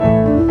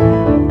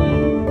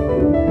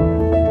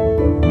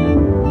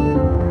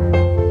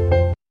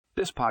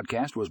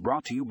podcast was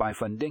brought to you by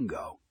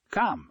Fundingo.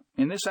 Come,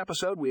 in this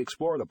episode we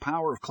explore the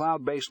power of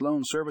cloud-based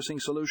loan servicing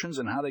solutions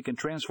and how they can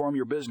transform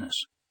your business.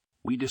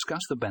 We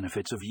discuss the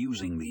benefits of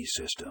using these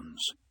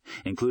systems,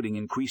 including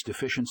increased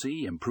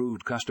efficiency,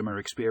 improved customer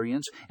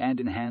experience, and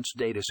enhanced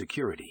data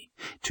security.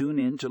 Tune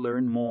in to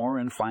learn more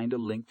and find a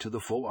link to the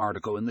full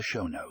article in the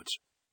show notes.